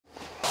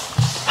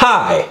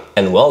Hi,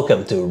 and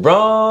welcome to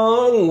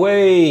Wrong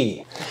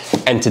Way!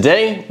 And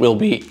today we'll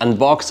be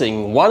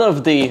unboxing one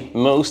of the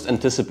most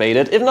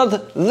anticipated, if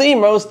not the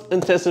most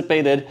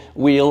anticipated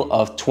wheel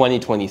of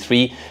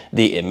 2023,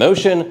 the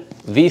InMotion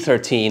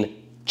V13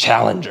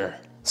 Challenger.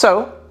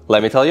 So,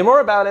 let me tell you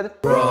more about it.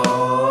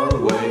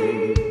 Wrong Way!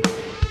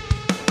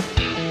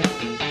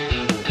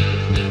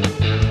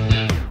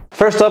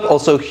 First up,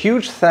 also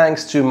huge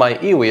thanks to my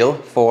e-wheel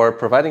for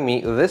providing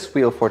me this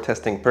wheel for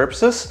testing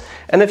purposes.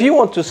 And if you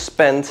want to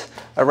spend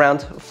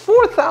around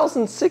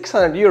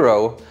 4,600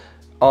 euro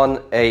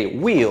on a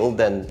wheel,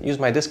 then use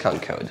my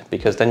discount code,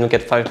 because then you'll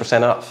get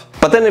 5% off.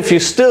 But then if you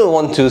still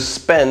want to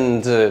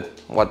spend,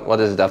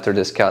 what is it after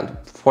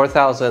discount?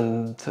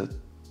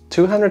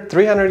 4,200,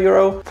 300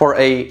 euro for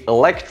a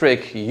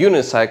electric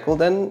unicycle,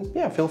 then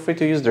yeah, feel free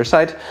to use their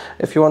site.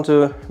 If you want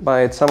to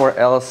buy it somewhere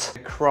else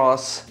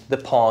across the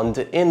pond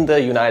in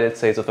the United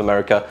States of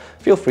America,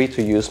 feel free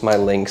to use my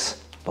links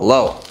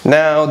below.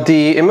 Now,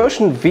 the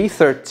InMotion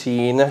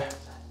V13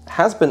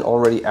 has been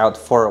already out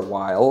for a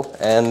while,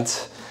 and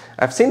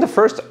I've seen the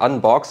first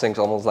unboxings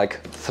almost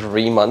like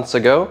 3 months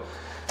ago.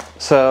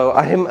 So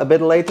I am a bit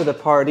late to the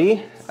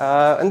party,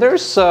 and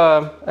there's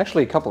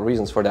actually a couple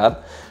reasons for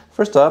that.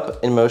 First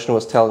up, InMotion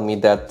was telling me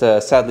that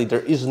sadly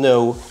there is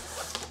no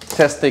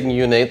testing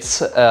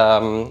units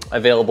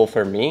available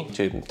for me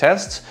to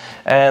test.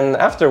 And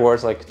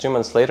afterwards, like 2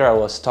 months later, I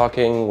was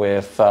talking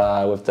with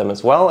them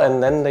as well,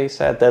 and then they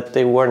said that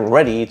they weren't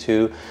ready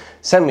to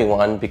send me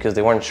one because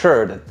they weren't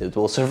sure that it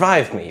will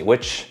survive me,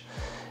 which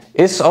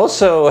is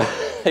also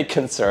a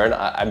concern.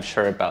 I'm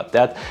sure about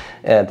that,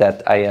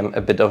 that I am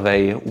a bit of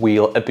a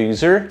wheel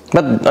abuser.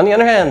 But on the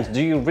other hand,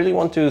 do you really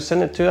want to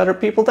send it to other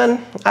people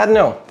then? I don't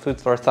know, food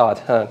for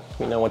thought. Let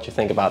me know what you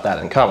think about that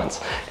in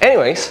comments.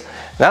 Anyways,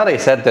 now they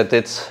said that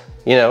it's,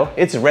 you know,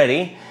 it's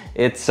ready.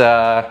 It's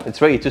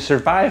ready to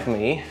survive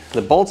me.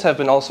 The bolts have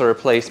been also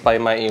replaced by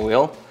my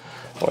e-wheel.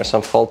 There were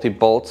some faulty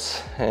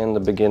bolts in the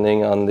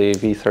beginning on the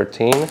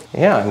V13.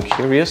 Yeah, I'm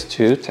curious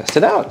to test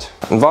it out.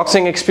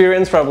 Unboxing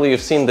experience, probably you've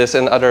seen this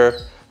in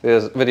other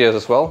videos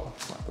as well.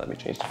 Let me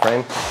change the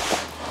frame.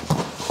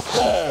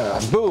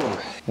 Boom!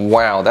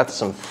 Wow, that's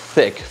some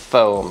thick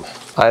foam.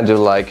 I do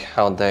like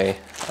how they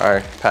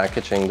are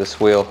packaging this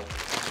wheel.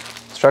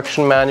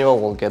 Instruction manual,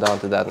 we'll get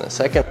onto that in a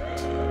second.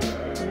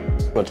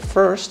 But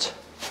first,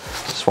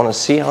 just want to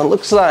see how it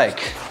looks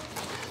like.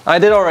 I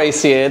did already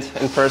see it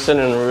in person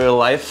in real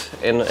life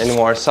in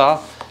Warsaw,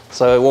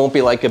 so it won't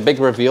be like a big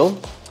reveal,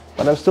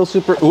 but I'm still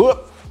super,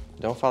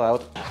 don't fall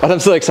out, but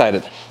I'm still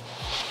excited.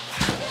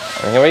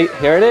 And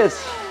here it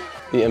is,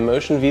 the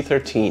InMotion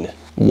V13.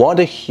 What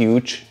a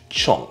huge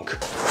chunk.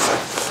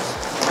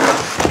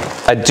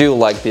 I do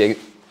like the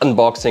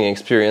unboxing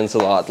experience a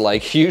lot.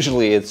 Like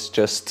usually it's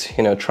just,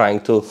 you know,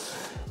 trying to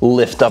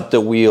lift up the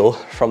wheel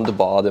from the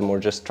bottom or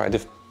just try to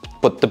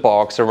put the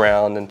box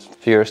around and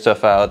figure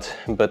stuff out,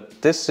 but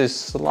this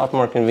is a lot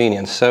more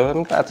convenient, so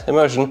I'm glad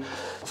InMotion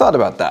thought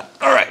about that.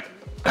 All right,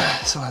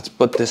 so let's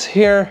put this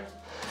here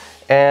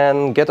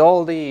and get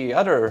all the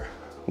other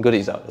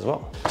goodies out as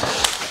well.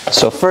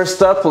 So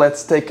first up,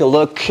 let's take a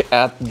look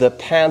at the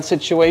pad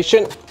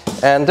situation,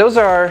 and those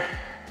are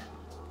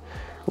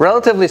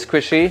relatively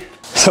squishy.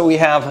 So we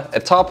have a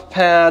top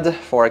pad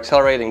for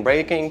accelerating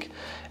braking,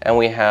 and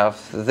we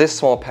have this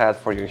small pad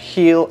for your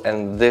heel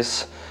and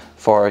this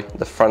for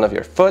the front of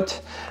your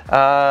foot.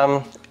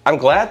 I'm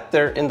glad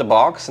they're in the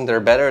box and they're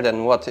better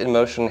than what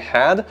InMotion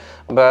had,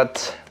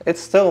 but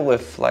it's still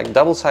with like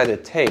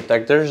double-sided tape.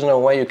 Like there's no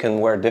way you can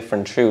wear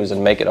different shoes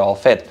and make it all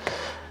fit.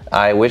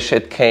 I wish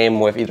it came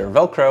with either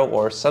Velcro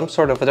or some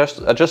sort of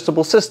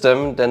adjustable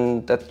system,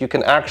 then that you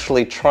can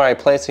actually try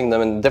placing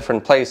them in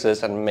different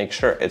places and make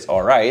sure it's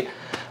all right.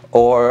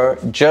 Or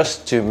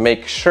just to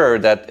make sure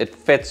that it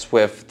fits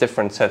with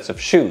different sets of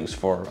shoes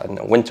for, I don't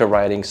know, winter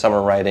riding,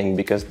 summer riding,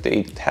 because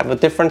they have a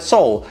different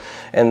sole.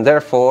 And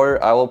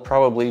therefore, I will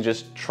probably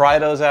just try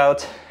those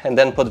out and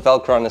then put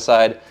Velcro on the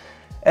side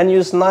and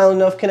use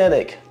NyloNove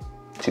Kinetic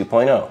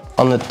 2.0.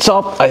 On the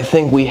top, I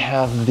think we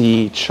have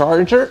the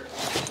charger.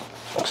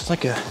 Looks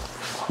like a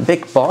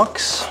big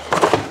box.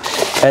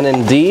 And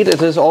indeed,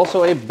 it is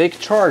also a big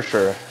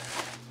charger.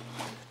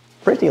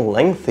 Pretty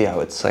lengthy, I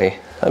would say.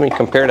 Let me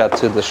compare that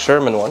to the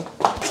Sherman one.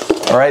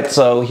 All right,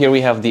 so here we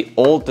have the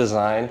old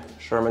design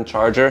Sherman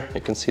charger.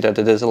 You can see that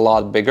it is a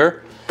lot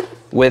bigger.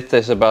 Width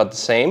is about the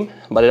same,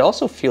 but it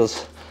also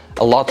feels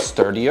a lot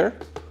sturdier.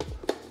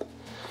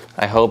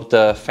 I hope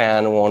the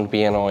fan won't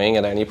be annoying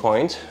at any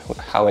point,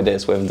 how it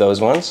is with those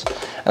ones.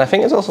 And I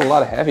think it's also a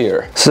lot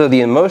heavier. So the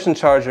InMotion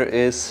charger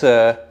is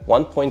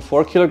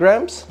 1.4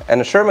 kilograms and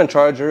the Sherman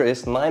charger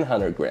is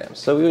 900 grams.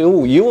 So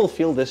you will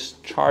feel this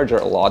charger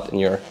a lot in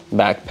your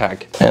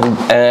backpack.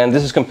 And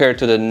this is compared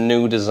to the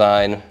new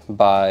design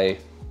by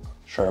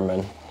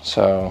Sherman.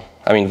 So,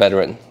 I mean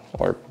Veteran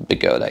or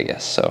Big Goat, I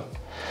guess. So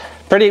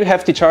pretty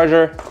hefty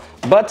charger,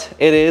 but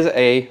it is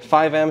a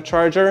 5 amp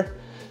charger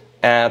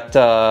at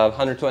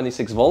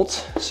 126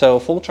 volts, so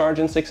full charge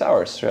in 6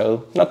 hours,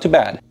 so not too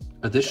bad.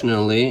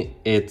 Additionally,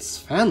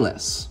 it's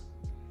fanless,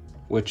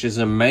 which is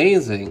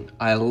amazing.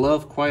 I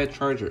love quiet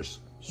chargers.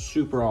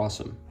 Super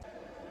awesome.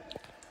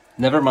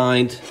 Never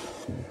mind,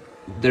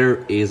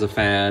 there is a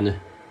fan.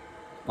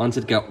 Once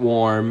it got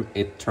warm,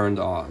 it turned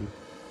on.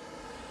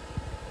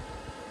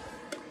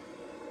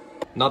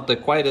 Not the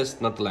quietest,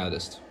 not the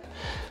loudest.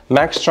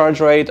 Max charge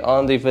rate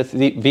on the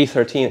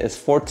V13 is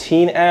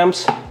 14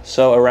 amps,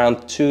 so around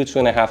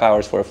 2.5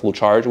 hours for a full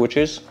charge, which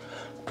is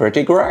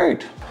pretty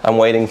great. I'm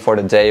waiting for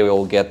the day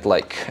we'll get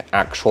like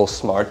actual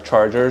smart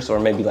chargers, or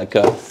maybe like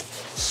a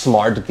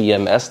smart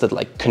BMS that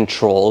like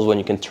controls when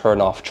you can turn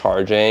off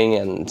charging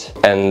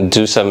and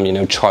do some, you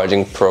know,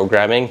 charging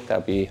programming.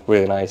 That'd be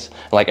really nice.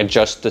 Like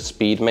adjust the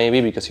speed maybe,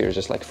 because here's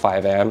just like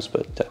 5 amps,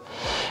 but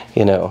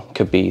you know,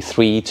 could be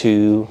 3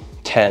 to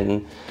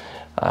 10.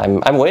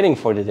 I'm waiting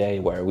for the day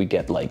where we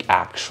get like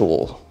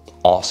actual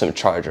awesome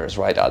chargers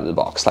right out of the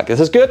box. Like, this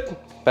is good,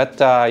 but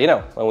you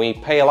know, when we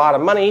pay a lot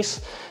of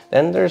monies,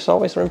 then there's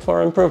always room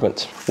for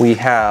improvement. We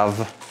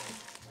have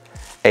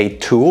a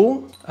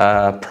tool,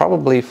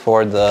 probably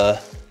for the,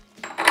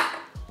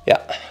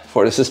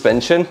 for the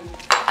suspension.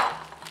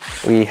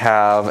 We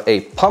have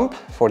a pump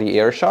for the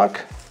air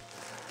shock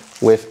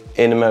with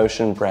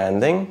InMotion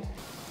branding.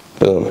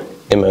 Boom,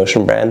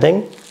 InMotion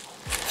branding.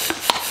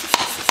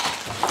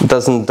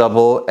 Doesn't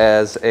double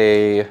as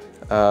a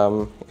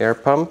air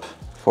pump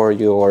for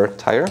your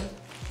tire,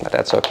 but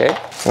that's okay.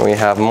 And we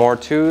have more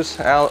tools,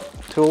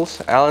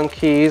 Allen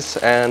keys,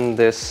 and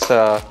this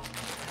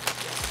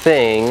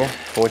thing,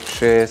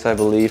 which is, I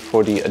believe,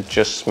 for the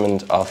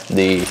adjustment of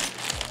the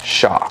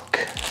shock.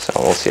 So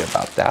we'll see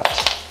about that.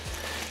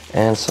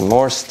 And some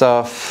more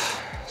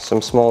stuff,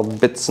 some small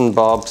bits and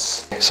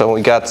bobs. So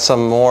we got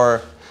some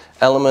more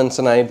elements,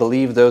 and I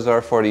believe those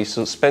are for the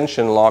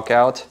suspension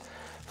lockout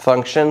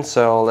function.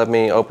 So let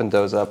me open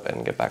those up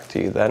and get back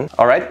to you then.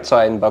 All right, so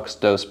I unboxed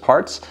those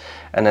parts,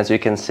 and as you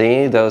can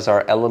see, those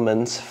are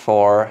elements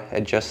for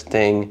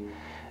adjusting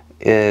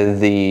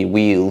the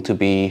wheel to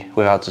be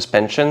without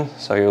suspension.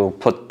 So you'll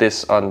put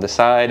this on the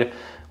side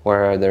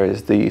where there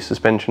is the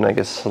suspension, I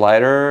guess,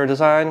 slider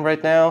design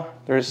right now.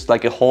 There's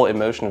like a whole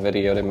InMotion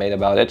video they made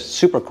about it.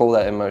 Super cool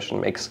that InMotion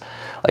makes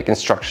like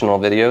instructional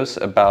videos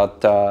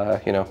about,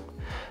 you know,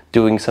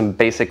 doing some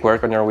basic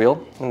work on your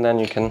wheel. And then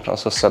you can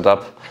also set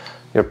up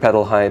your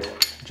pedal height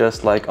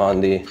just like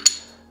on the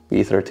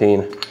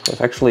V13.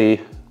 There's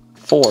actually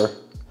 4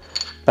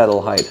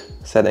 pedal height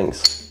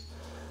settings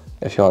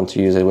if you want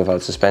to use it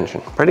without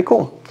suspension. Pretty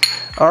cool.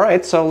 All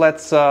right, so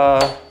let's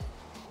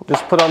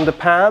just put on the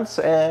pads,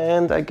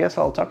 and I guess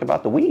I'll talk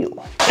about the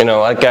wheel. You know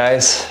what,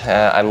 guys?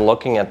 I'm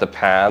looking at the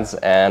pads,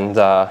 and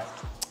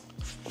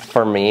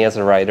for me as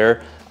a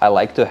rider, I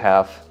like to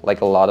have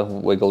like a lot of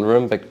wiggle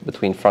room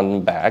between front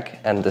and back,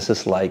 and this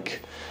is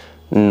like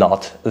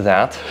not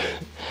that.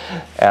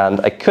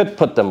 And I could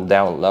put them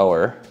down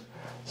lower,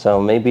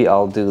 so maybe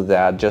I'll do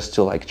that just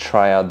to like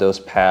try out those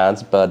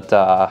pads, but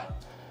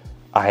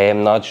I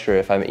am not sure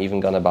if I'm even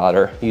gonna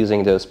bother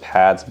using those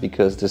pads,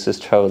 because this is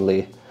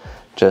totally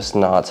just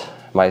not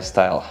my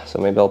style. So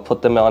maybe I'll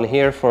put them on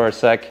here for a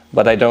sec,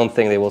 but I don't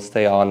think they will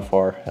stay on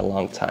for a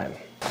long time.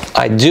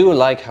 I do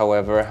like,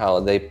 however, how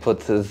they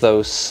put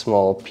those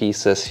small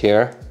pieces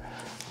here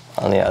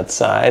on the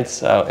outside,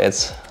 so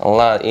it's a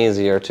lot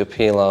easier to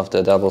peel off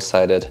the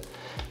double-sided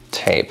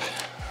tape.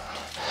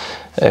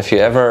 If you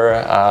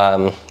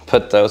ever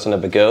put those in a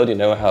Bagode, you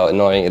know how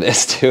annoying it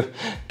is to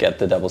get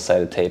the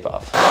double-sided tape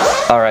off.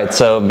 All right,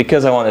 so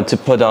because I wanted to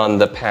put on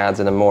the pads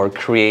in a more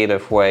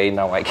creative way,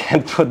 now I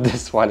can't put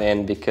this one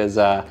in because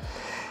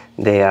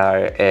they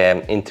are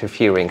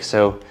interfering.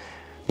 So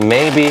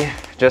maybe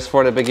just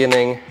for the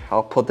beginning,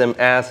 I'll put them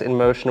as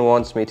InMotion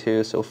wants me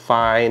to, so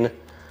fine.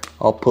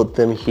 I'll put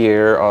them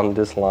here on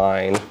this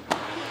line,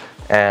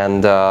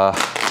 and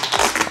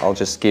I'll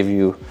just give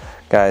you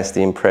guys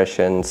the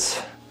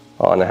impressions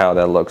on how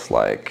that looks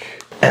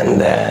like.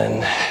 And then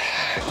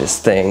this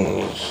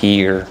thing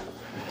here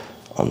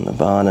on the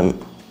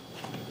bottom,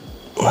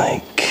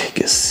 like, I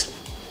guess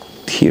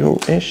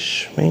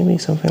here-ish, maybe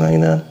something like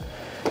that.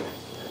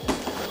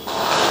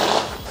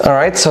 All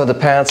right, so the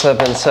pads have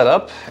been set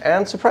up,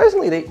 and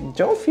surprisingly they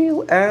don't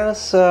feel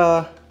as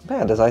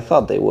bad as I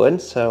thought they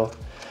would, so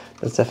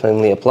that's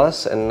definitely a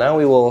plus. And now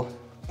we will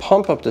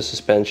pump up the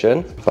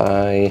suspension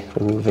by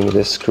removing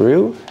this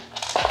screw.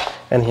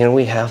 And here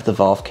we have the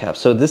valve cap.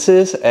 So this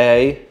is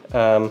a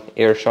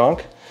air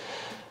shock.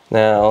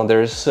 Now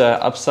there's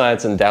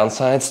upsides and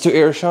downsides to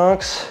air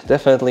shocks.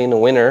 Definitely in the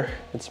winter,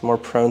 it's more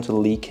prone to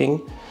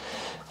leaking.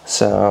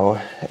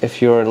 So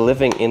if you're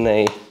living in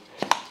a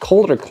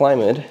colder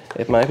climate,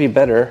 it might be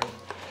better.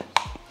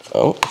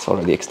 Oh, it's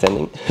already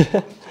extending.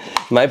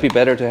 Might be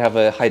better to have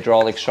a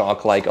hydraulic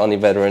shock like on the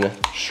veteran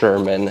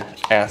Sherman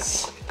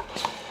S.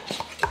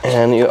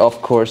 And you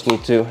of course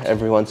need to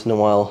every once in a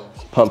while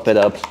pump it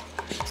up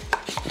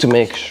to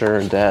make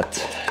sure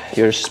that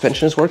your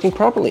suspension is working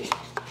properly.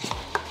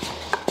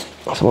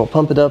 So we'll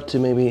pump it up to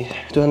maybe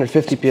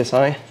 250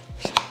 psi.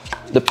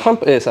 The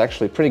pump is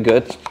actually pretty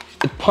good.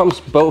 It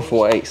pumps both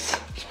ways,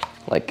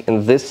 like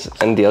in this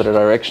and the other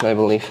direction, I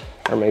believe.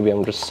 Or maybe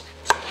I'm just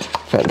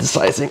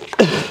fantasizing.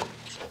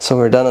 So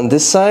we're done on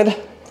this side,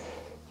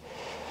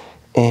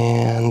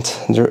 and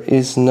there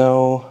is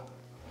no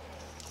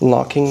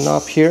locking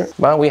knob here,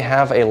 but we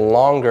have a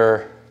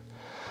longer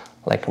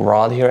like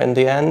rod here in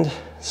the end,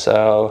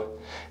 so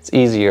it's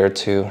easier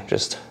to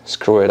just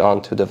screw it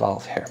onto the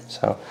valve here.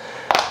 So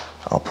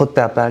I'll put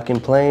that back in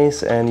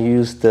place and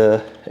use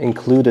the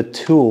included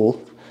tool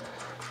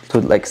to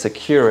like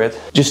secure it,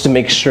 just to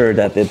make sure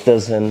that it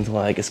doesn't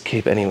like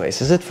escape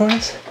anyways. Is it for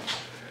us?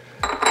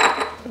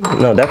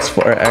 No, that's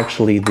for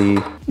actually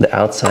the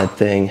outside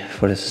thing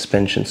for the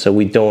suspension, so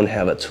we don't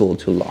have a tool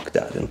to lock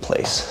that in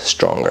place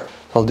stronger.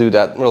 I'll do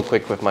that real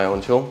quick with my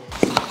own tool.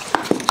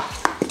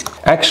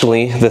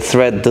 Actually, the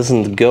thread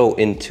doesn't go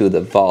into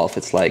the valve,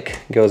 it's like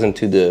goes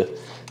into the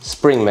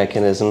spring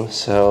mechanism,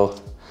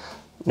 so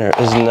there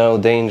is no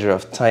danger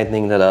of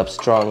tightening that up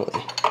strongly.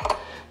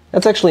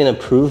 That's actually an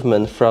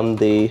improvement from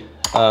the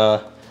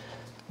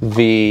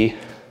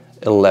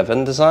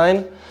V11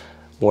 design,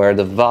 where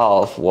the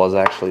valve was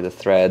actually the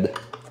thread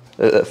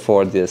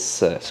for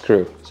this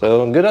screw.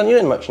 So good on you,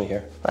 InMotion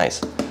here.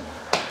 Nice.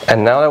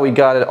 And now that we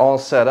got it all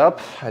set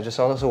up, I just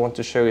also want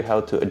to show you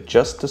how to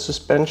adjust the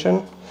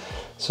suspension.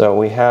 So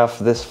we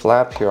have this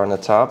flap here on the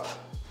top,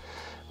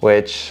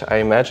 which I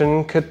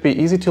imagine could be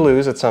easy to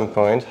lose at some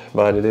point,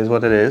 but it is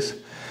what it is.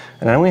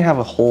 And then we have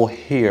a hole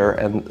here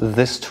and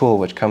this tool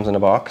which comes in a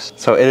box.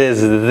 So it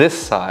is this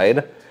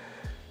side,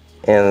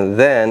 and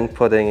then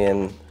putting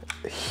in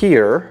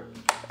here,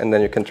 and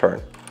then you can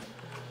turn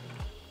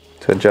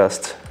to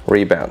adjust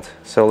rebound.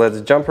 So let's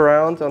jump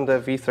around on the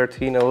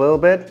V13 a little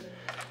bit,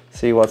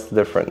 see what's the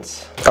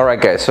difference. All right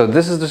guys, so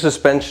this is the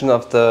suspension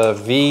of the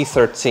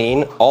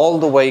V13, all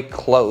the way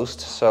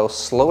closed, so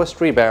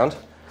slowest rebound.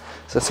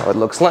 So that's how it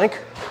looks like.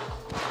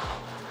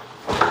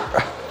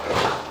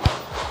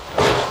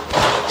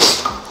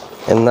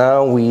 And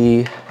now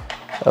we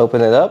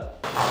open it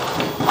up.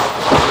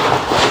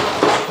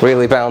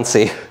 Really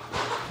bouncy.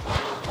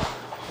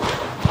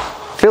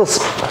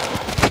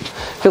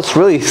 Feels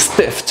really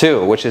stiff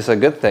too, which is a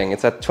good thing.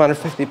 It's at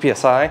 250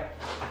 psi.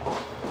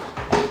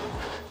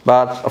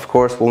 But of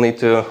course we'll need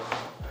to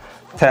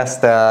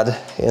test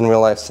that in real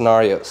life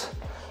scenarios.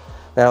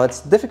 Now it's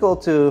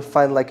difficult to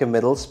find like a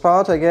middle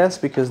spot, I guess,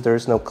 because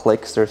there's no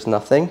clicks, there's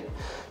nothing.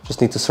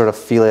 Just need to sort of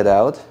feel it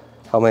out,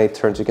 how many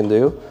turns you can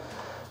do.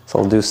 So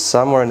I'll do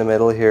somewhere in the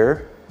middle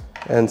here,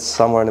 and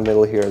somewhere in the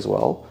middle here as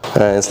well.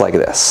 And it's like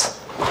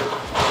this.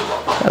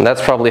 And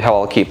that's probably how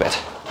I'll keep it.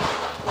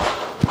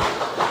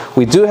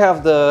 We do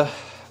have the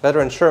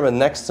veteran Sherman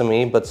next to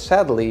me, but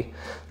sadly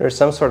there's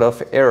some sort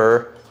of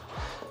error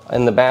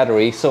in the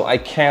battery, so I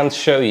can't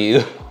show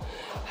you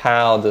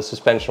how the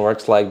suspension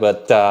works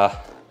but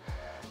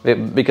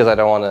because I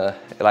don't want to,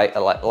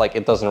 like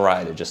it doesn't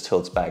ride, it just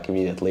tilts back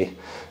immediately.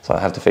 So I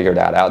have to figure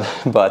that out.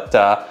 But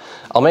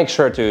I'll make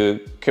sure to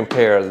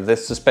compare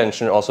this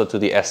suspension also to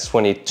the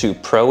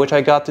S22 Pro, which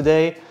I got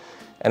today,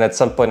 and at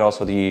some point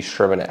also the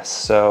Sherman S.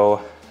 So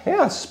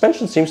yeah,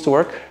 suspension seems to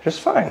work just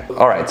fine.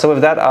 All right, so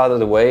with that out of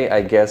the way, I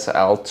guess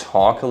I'll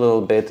talk a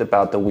little bit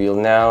about the wheel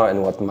now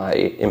and what my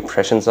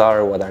impressions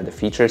are, what are the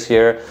features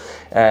here.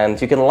 And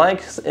you can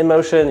like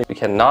InMotion, you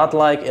cannot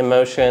like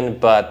InMotion,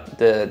 but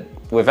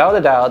without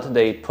a doubt,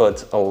 they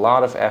put a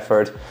lot of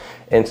effort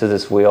into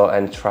this wheel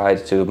and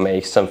tried to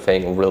make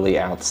something really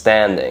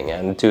outstanding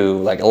and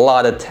do like a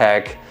lot of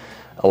tech,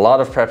 a lot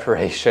of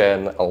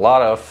preparation, a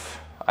lot of,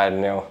 I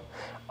don't know,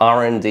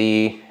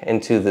 R&D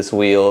into this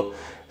wheel.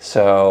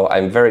 So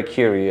I'm very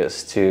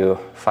curious to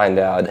find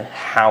out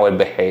how it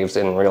behaves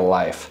in real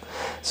life.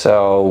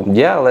 So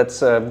yeah,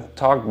 let's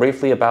talk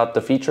briefly about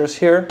the features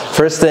here.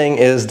 First thing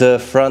is the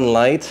front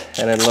light,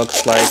 and it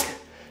looks like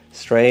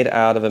straight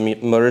out of a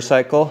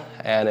motorcycle,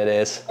 and it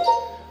is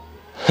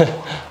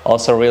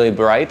also really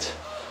bright.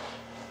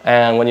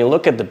 And when you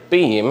look at the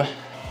beam,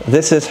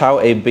 this is how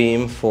a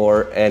beam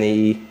for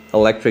any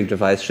electric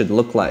device should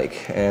look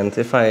like. And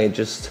if I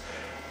just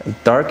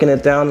darken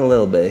it down a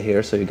little bit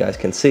here so you guys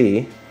can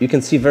see, you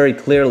can see very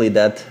clearly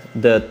that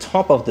the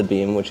top of the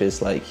beam, which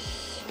is like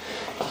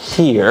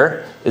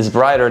here, is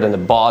brighter than the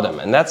bottom,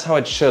 and that's how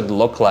it should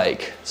look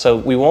like. So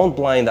we won't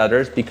blind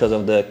others because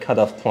of the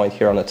cutoff point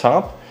here on the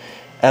top,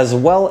 as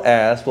well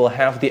as we'll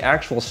have the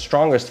actual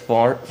strongest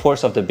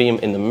force of the beam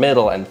in the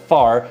middle and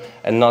far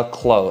and not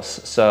close.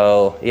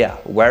 So yeah,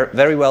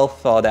 very well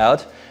thought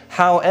out.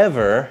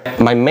 However,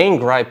 my main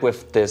gripe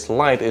with this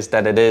light is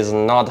that it is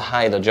not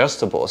height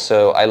adjustable.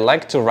 So I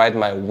like to ride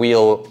my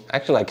wheel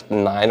actually like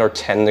 9 or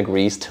 10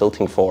 degrees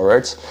tilting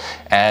forwards.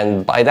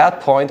 And by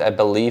that point, I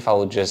believe I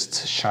will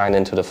just shine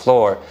into the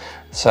floor.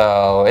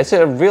 So it's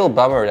a real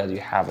bummer that you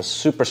have a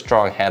super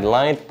strong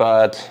headlight,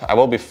 but I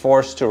will be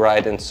forced to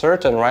ride in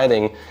certain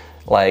riding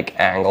like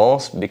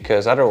angles,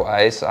 because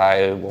otherwise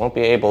I won't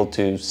be able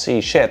to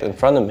see shit in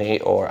front of me,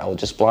 or I will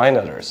just blind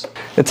others.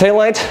 The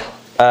taillight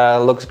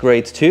looks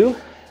great too.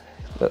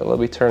 Let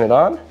me turn it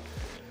on.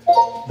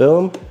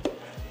 Boom.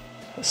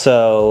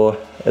 So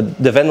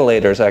the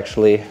ventilators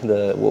actually,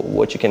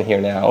 what you can hear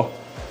now,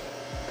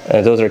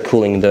 those are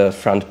cooling the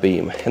front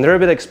beam. And they're a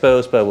bit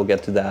exposed, but we'll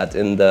get to that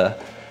in the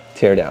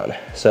teardown.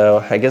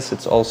 So I guess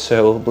it's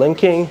also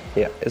blinking.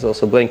 Yeah, it's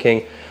also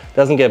blinking.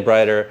 Doesn't get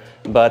brighter,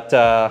 but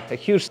a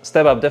huge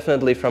step up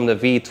definitely from the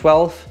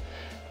V12.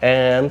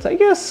 And I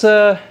guess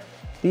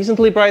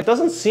decently bright.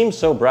 Doesn't seem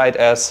so bright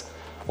as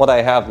what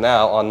I have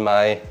now on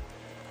my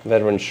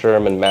Veteran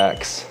Sherman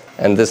Max.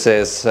 And this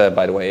is,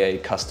 by the way, a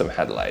custom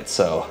headlight.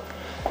 So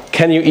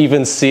can you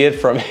even see it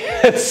from here?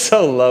 It's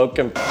so low.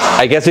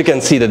 I guess you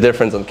can see the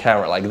difference on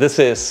camera. Like this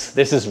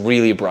is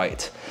really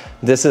bright.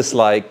 This is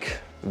like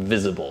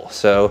visible.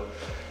 So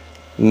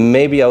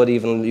maybe I would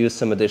even use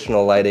some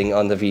additional lighting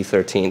on the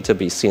V13 to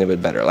be seen a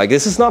bit better. Like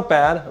this is not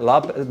bad, a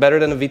lot better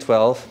than the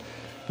V12,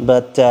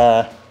 but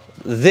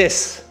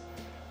this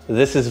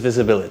is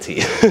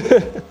visibility.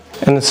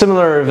 In a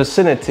similar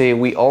vicinity,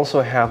 we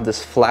also have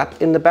this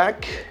flap in the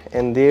back,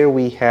 and there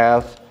we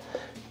have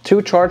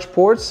 2 charge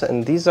ports,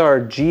 and these are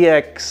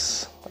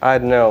GX, I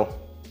don't know,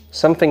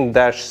 something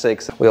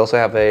 -6. We also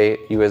have a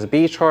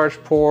USB charge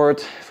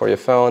port for your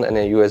phone and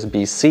a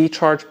USB-C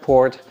charge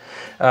port.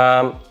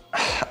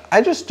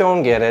 I just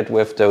don't get it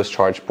with those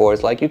charge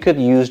ports. Like you could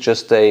use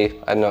just a,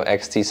 I don't know,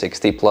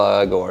 XT60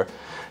 plug or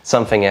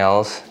something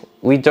else.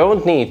 We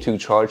don't need 2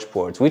 charge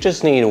ports. We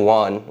just need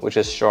one, which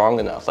is strong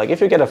enough. Like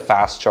if you get a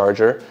fast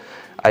charger,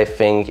 I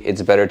think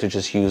it's better to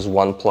just use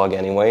one plug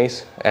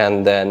anyways,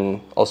 and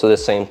then also the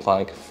same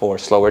plug for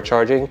slower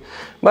charging.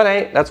 But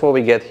hey, that's what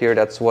we get here.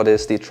 That's what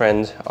is the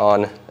trend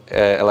on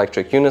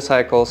electric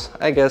unicycles.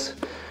 I guess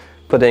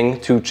putting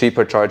 2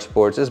 cheaper charge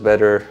ports is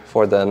better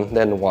for them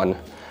than one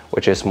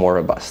which is more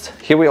robust.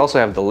 Here we also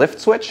have the lift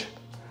switch,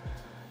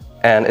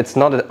 and it's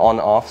not an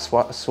on-off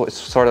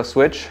sort of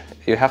switch.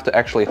 You have to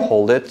actually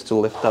hold it to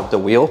lift up the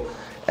wheel,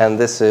 and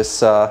this is,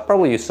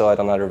 probably you saw it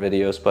on other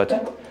videos,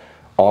 but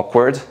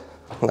awkward.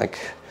 Like,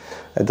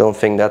 I don't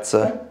think that's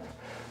a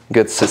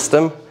good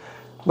system.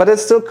 But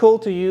it's still cool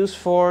to use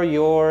for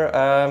your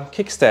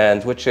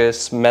kickstand, which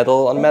is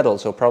metal on metal,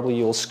 so probably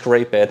you'll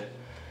scrape it.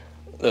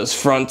 Those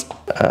front,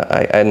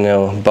 I don't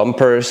know,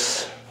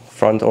 bumpers,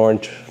 front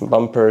orange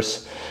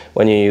bumpers,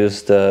 when you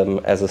use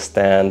them as a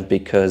stand,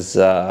 because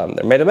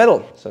they're made of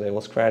metal, so they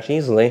will scratch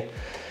easily.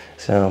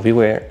 So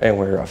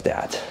beware of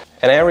that.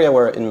 An area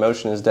where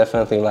InMotion is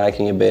definitely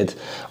lacking a bit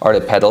are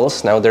the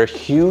pedals. Now they're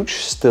huge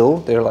still.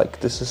 They're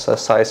like, this is a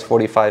size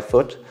 45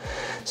 foot.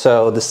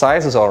 So the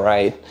size is all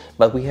right,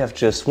 but we have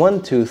just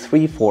 1, 2,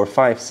 3, 4,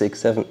 5, 6,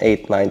 7,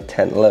 8, 9,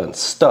 10, 11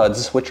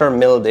 studs, which are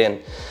milled in.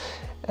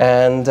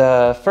 And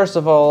first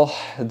of all,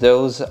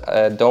 those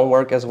don't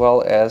work as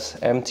well as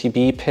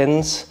MTB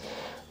pins.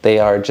 They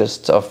are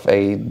just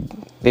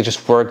they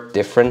just work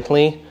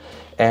differently.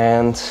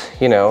 And,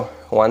 you know,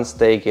 once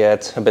they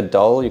get a bit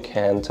dull, you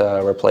can't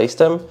replace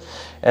them.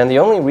 And the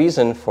only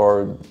reason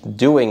for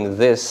doing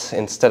this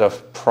instead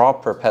of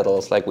proper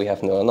pedals like we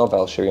have NyloNove,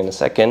 I'll show you in a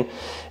second,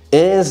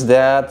 is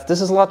that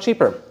this is a lot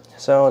cheaper.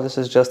 So this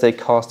is just a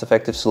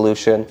cost-effective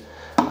solution.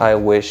 I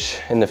wish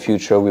in the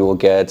future we will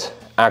get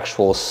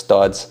actual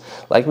studs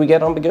like we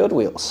get on the Goat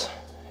wheels.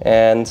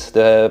 And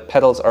the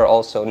pedals are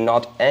also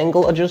not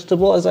angle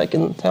adjustable, as I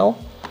can tell.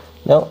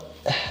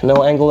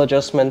 No angle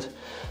adjustment.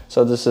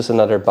 So this is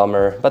another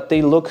bummer, but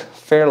they look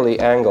fairly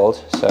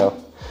angled, so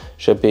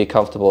should be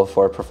comfortable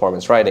for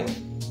performance riding.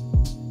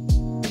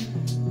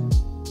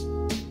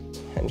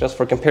 And just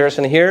for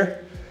comparison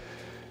here,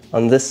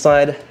 on this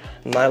side,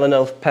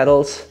 NyloNove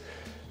pedals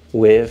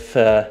with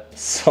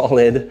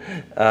solid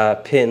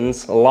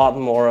pins, a lot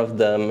more of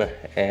them,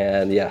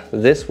 and yeah,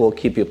 this will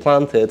keep you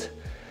planted.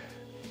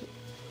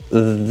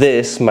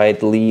 This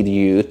might lead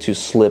you to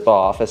slip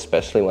off,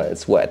 especially when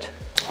it's wet.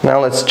 Now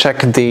let's check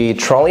the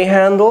trolley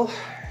handle,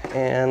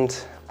 and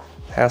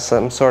it has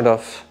some sort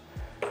of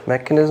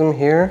mechanism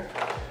here,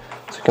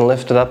 so you can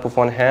lift it up with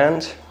one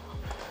hand.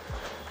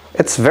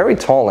 It's very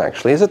tall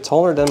actually. Is it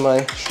taller than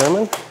my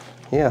Sherman?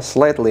 Yeah,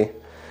 slightly.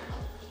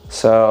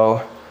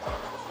 So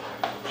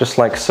just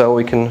like so,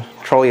 we can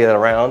trolley it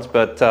around,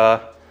 but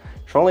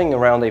trolling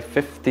around a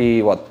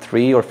 3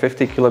 or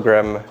 50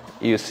 kilogram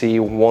EUC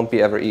won't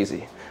be ever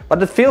easy.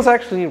 But it feels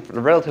actually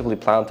relatively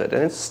planted,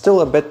 and it's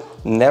still a bit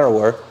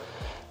narrower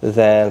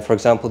than, for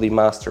example, the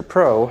Master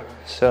Pro,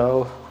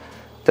 so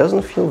it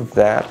doesn't feel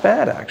that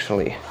bad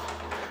actually.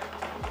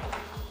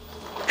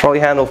 Trolley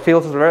handle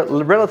feels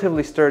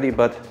relatively sturdy,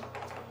 but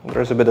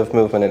there's a bit of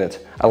movement in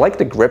it. I like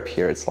the grip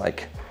here. It's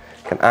like,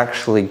 you can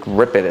actually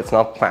grip it. It's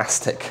not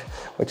plastic,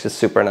 which is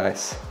super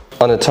nice.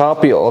 On the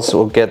top, you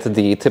also get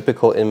the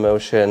typical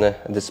InMotion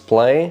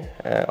display.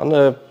 On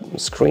the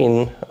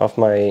screen of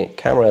my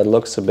camera, it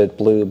looks a bit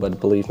blue, but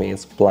believe me,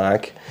 it's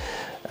black.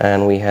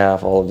 And we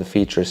have all of the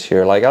features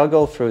here. Like, I'll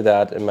go through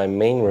that in my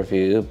main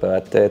review,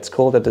 but it's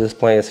cool that the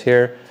display is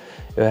here.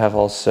 You have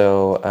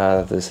also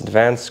this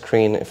advanced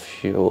screen.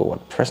 If you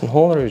press and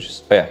hold, or you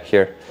just, oh yeah,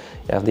 here.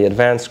 You have the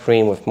advanced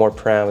screen with more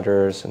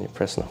parameters, and you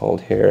press and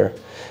hold here.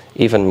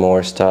 Even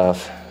more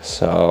stuff.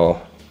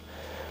 So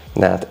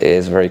that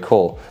is very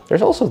cool.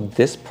 There's also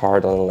this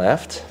part on the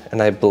left,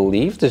 and I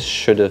believe this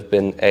should have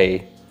been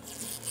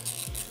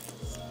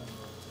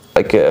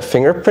like a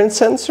fingerprint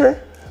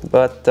sensor,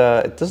 but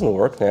it doesn't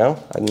work now.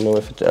 I don't know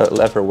if it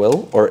ever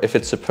will, or if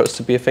it's supposed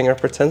to be a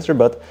fingerprint sensor,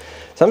 but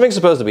something's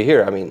supposed to be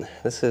here. I mean,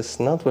 this is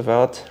not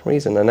without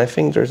reason, and I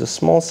think there's a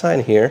small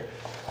sign here,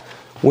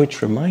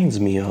 which reminds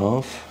me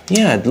of,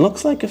 yeah, it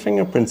looks like a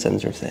fingerprint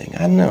sensor thing.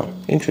 I don't know,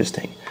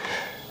 interesting.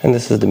 And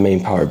this is the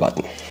main power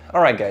button.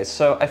 All right, guys,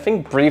 so I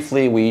think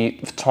briefly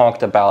we've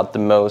talked about the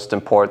most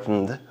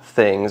important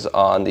things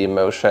on the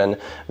InMotion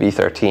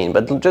V13,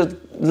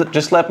 but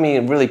just let me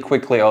really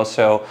quickly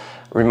also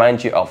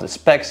remind you of the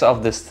specs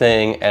of this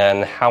thing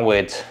and how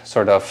it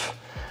sort of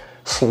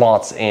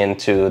slots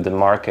into the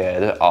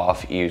market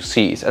of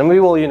EUCs. And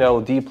we will, you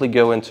know, deeply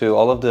go into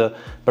all of the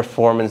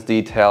performance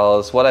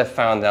details, what I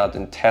found out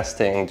in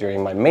testing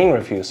during my main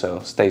review, so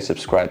stay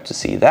subscribed to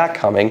see that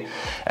coming,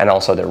 and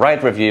also the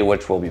ride review,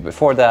 which will be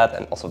before that,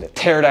 and also the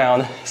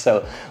teardown.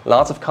 So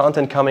lots of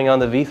content coming on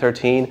the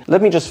V13.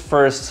 Let me just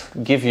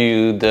first give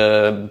you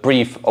the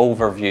brief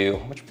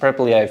overview, which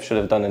probably I should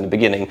have done in the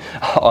beginning,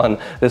 on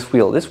this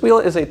wheel. This wheel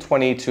is a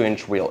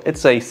 22-inch wheel.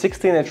 It's a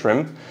 16-inch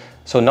rim,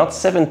 so not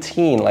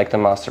 17 like the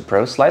Master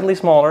Pro, slightly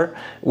smaller,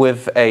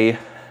 with a,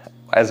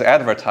 as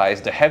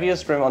advertised, the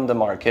heaviest rim on the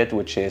market,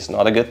 which is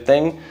not a good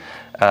thing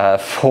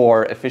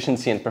for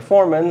efficiency and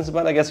performance,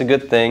 but I guess a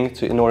good thing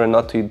in order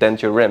not to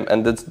dent your rim.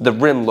 And the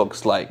rim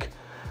looks like,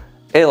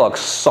 it looks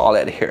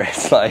solid here.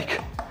 It's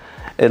like,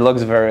 it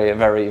looks very,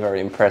 very,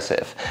 very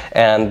impressive.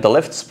 And the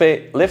lift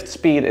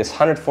speed is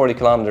 140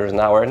 kilometers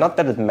an hour. Not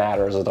that it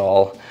matters at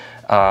all.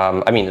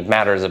 I mean, it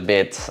matters a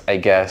bit, I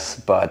guess,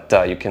 but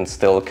you can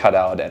still cut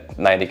out at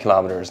 90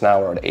 kilometers an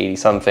hour or 80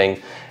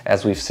 something,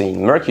 as we've seen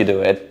Merrell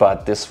do it,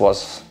 but this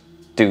was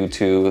due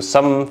to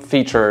some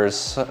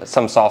features,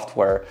 some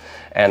software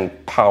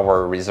and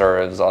power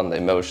reserves on the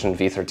InMotion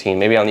V13.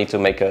 Maybe I'll need to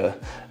make a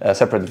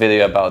separate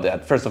video about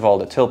that. First of all,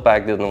 the tilt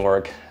back didn't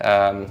work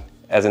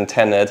as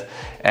intended,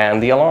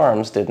 and the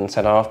alarms didn't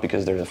set off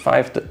because there's a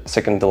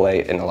 5-second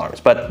delay in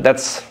alarms, but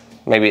that's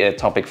maybe a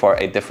topic for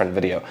a different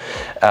video.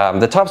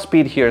 The top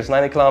speed here is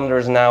 90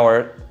 kilometers an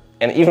hour,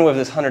 and even with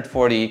this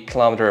 140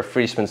 kilometer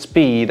free spin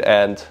speed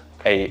and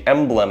a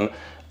emblem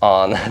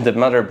on the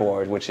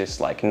motherboard, which is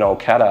like no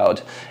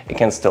cutout, it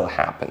can still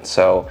happen.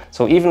 So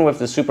even with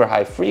the super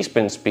high free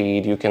spin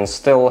speed, you can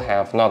still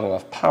have not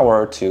enough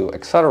power to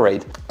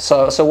accelerate.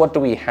 So what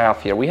do we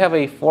have here? We have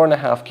a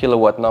 4.5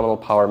 kilowatt nominal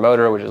power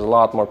motor, which is a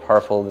lot more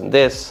powerful than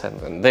this and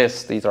than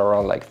this. These are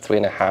around like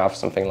 3.5,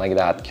 something like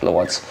that,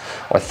 kilowatts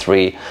or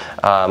 3.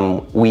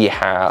 We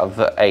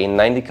have a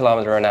 90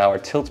 kilometer an hour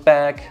tilt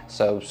back,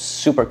 so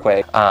super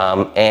quick.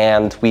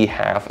 And we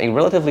have a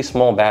relatively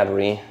small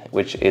battery,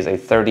 which is a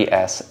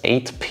 30S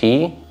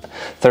 8P,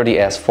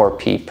 30S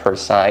 4P per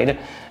side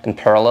in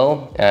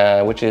parallel,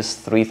 which is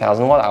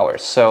 3000 watt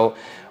hours. So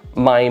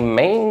my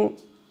main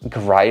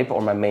gripe or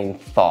my main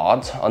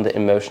thought on the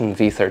InMotion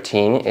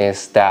V13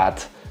 is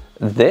that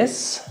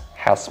this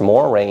has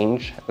more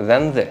range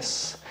than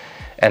this.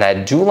 And I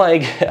do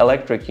like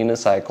electric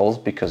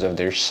unicycles because of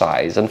their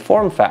size and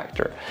form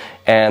factor.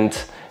 And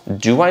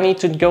do I need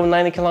to go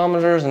 90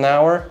 kilometers an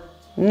hour?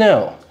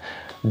 No.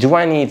 Do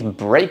I need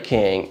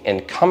braking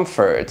and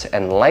comfort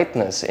and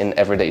lightness in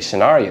everyday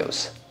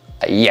scenarios?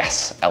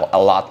 Yes, a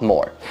lot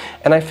more.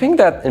 And I think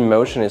that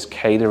InMotion is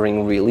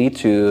catering really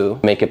to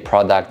make a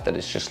product that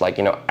is just like,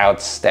 you know,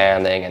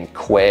 outstanding and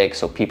quick,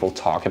 so people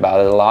talk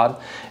about it a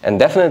lot. And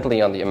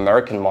definitely on the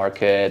American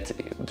market,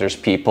 there's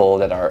people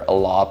that are a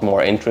lot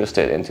more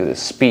interested into the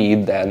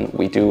speed than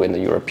we do in the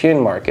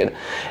European market.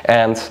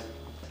 And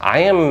I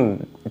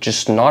am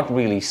just not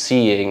really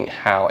seeing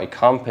how a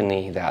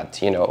company that,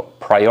 you know,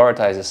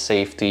 prioritizes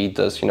safety,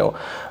 does, you know,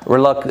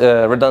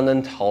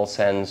 redundant Hall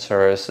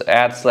sensors,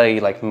 adds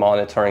like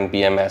monitoring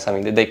BMS. I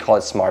mean, they call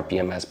it smart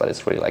BMS, but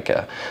it's really like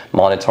a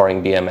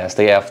monitoring BMS.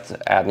 They have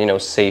to add, you know,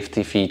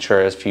 safety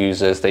features,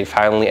 fuses. They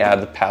finally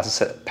add the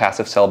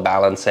passive cell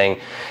balancing,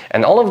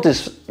 and all of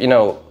this, you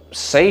know,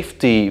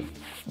 safety,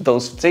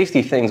 those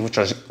safety things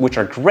which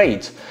are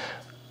great.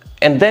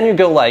 And then you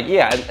go like,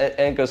 yeah,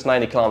 and it goes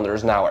 90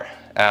 kilometers an hour.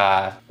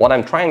 What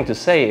I'm trying to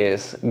say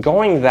is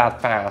going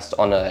that fast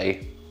on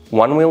a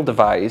one-wheel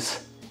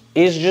device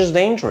is just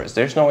dangerous.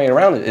 There's no way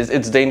around it.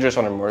 It's dangerous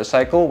on a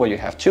motorcycle where you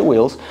have 2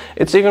 wheels.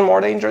 It's even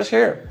more dangerous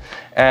here.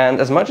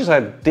 And as much as I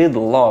did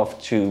love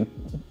to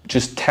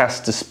just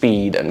test the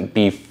speed and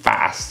be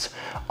fast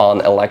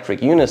on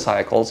electric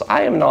unicycles,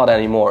 I am not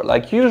anymore.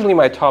 Like, usually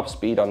my top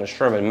speed on the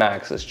Sherman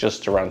Max is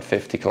just around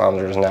 50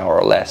 kilometers an hour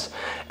or less.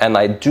 And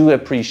I do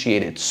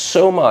appreciate it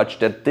so much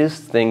that this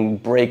thing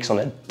brakes on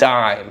a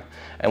dime.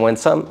 And when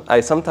I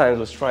sometimes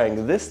was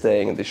trying this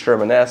thing, the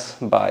Sherman S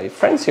by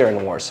friends here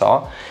in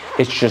Warsaw,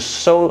 it's just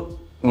so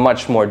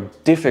much more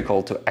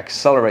difficult to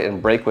accelerate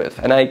and brake with.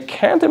 And I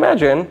can't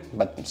imagine,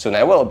 but soon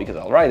I will because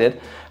I'll ride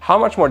it, how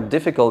much more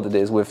difficult it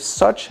is with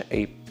such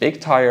a big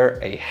tire,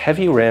 a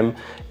heavy rim,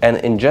 and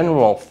in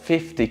general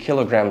 50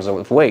 kilograms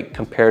of weight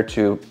compared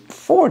to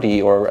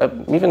 40 or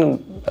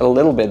even a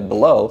little bit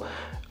below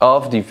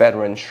of the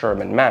veteran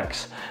Sherman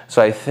Max.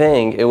 So I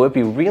think it would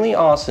be really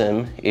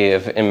awesome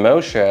if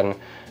InMotion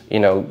you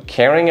know,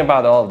 caring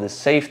about all of this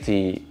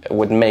safety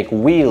would make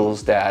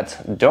wheels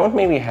that don't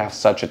maybe have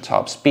such a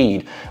top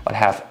speed, but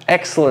have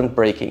excellent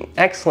braking,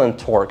 excellent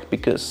torque,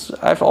 because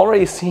I've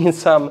already seen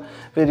some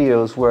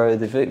videos where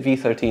the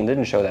V13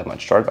 didn't show that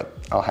much torque, but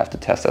I'll have to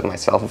test it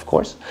myself, of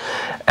course.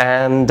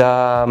 And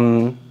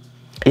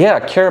yeah,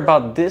 care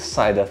about this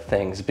side of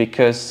things,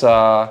 because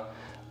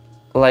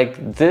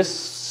like this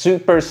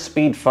super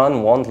speed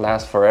fun won't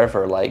last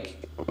forever. Like,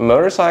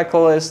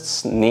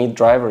 motorcyclists need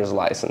driver's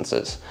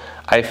licenses.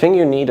 I think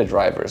you need a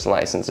driver's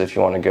license if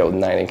you want to go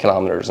 90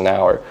 kilometers an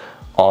hour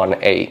on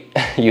a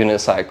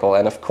unicycle.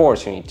 And of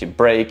course you need to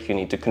brake, you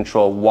need to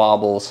control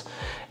wobbles,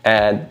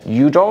 and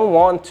you don't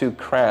want to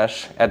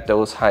crash at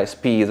those high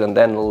speeds and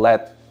then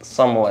let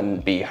someone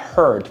be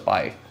hurt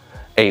by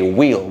a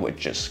wheel which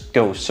just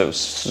goes so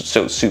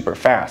super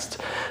fast.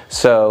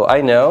 So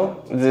I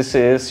know this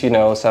is, you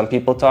know, some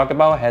people talk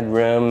about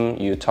headroom,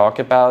 you talk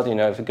about, you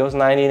know, if it goes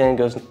 90 then it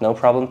goes no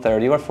problem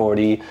 30 or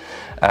 40.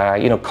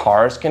 You know,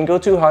 cars can go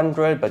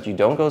 200, but you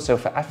don't go so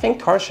fast. I think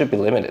cars should be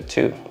limited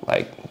too,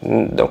 like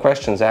no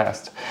questions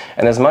asked.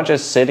 And as much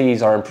as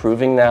cities are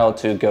improving now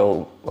to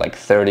go like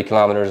 30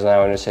 kilometers an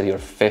hour in a city, or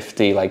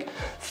 50, like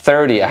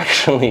 30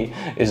 actually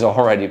is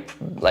already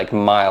like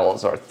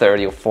miles, or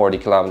 30 or 40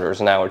 kilometers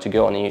an hour to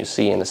go on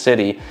EUC in the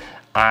city.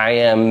 I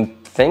am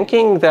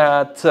thinking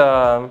that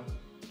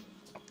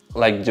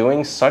like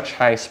doing such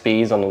high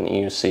speeds on an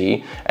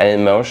EUC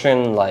and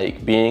InMotion,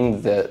 like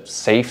being the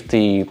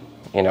safety,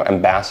 you know,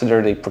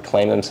 ambassador they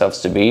proclaim themselves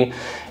to be,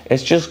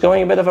 is just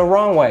going a bit of a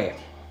wrong way.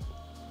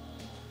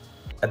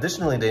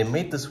 Additionally, they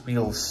made this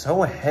wheel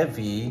so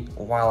heavy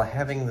while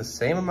having the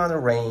same amount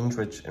of range,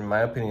 which in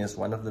my opinion is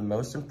one of the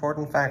most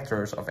important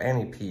factors of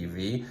any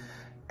PV,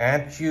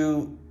 and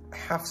you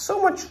have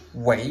so much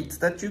weight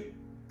that you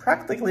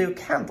practically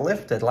can't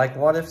lift it. Like,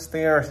 what if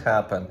stairs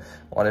happen?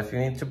 What if you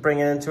need to bring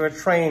it into a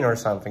train or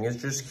something?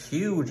 It's just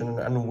huge and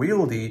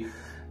unwieldy,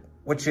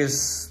 which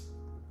is,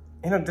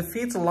 you know,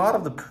 defeats a lot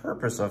of the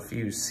purpose of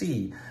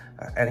EUC.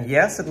 And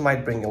yes, it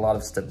might bring a lot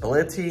of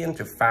stability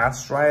into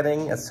fast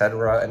riding,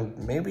 etc. And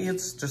maybe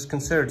it's just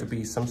considered to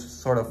be some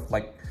sort of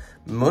like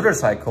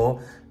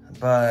motorcycle,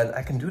 but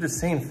I can do the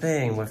same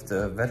thing with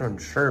the Veteran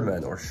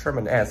Sherman or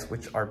Sherman S,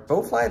 which are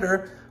both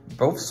lighter,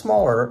 both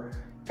smaller,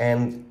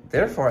 and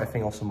therefore I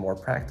think also more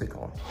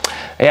practical.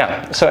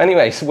 Yeah, so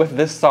anyways, with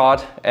this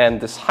thought and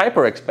this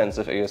hyper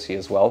expensive EUC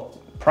as well,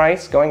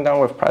 price, going down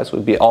with price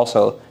would be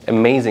also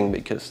amazing,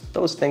 because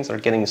those things are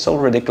getting so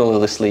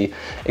ridiculously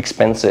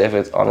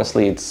expensive.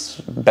 Honestly, it's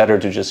better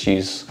to just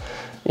use,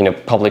 you know,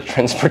 public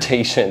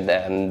transportation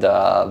and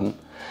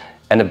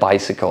a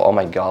bicycle. Oh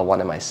my God, what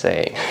am I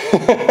saying?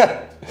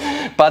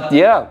 But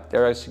yeah,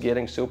 they're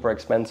getting super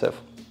expensive.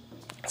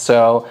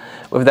 So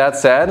with that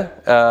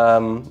said,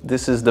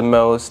 this is the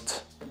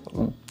most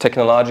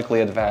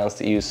technologically advanced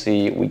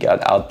EUC we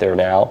got out there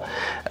now.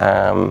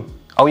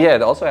 Oh yeah,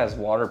 it also has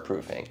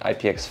waterproofing,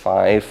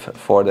 IPX5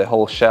 for the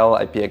whole shell,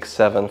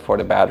 IPX7 for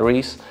the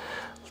batteries.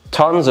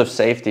 Tons of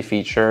safety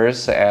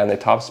features and a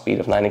top speed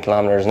of 90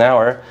 kilometers an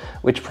hour,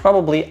 which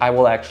probably I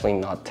will actually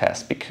not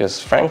test,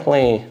 because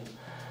frankly,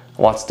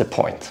 what's the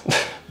point?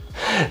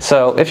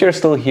 So if you're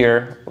still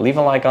here, leave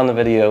a like on the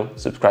video,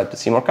 subscribe to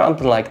see more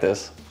content like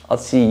this. I'll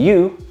see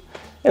you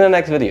in the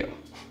next video.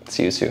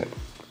 See you soon.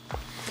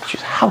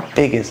 Jeez, how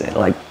big is it?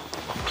 Like,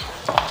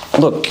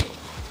 look.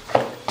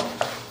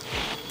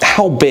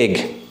 How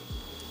big?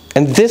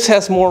 And this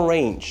has more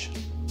range.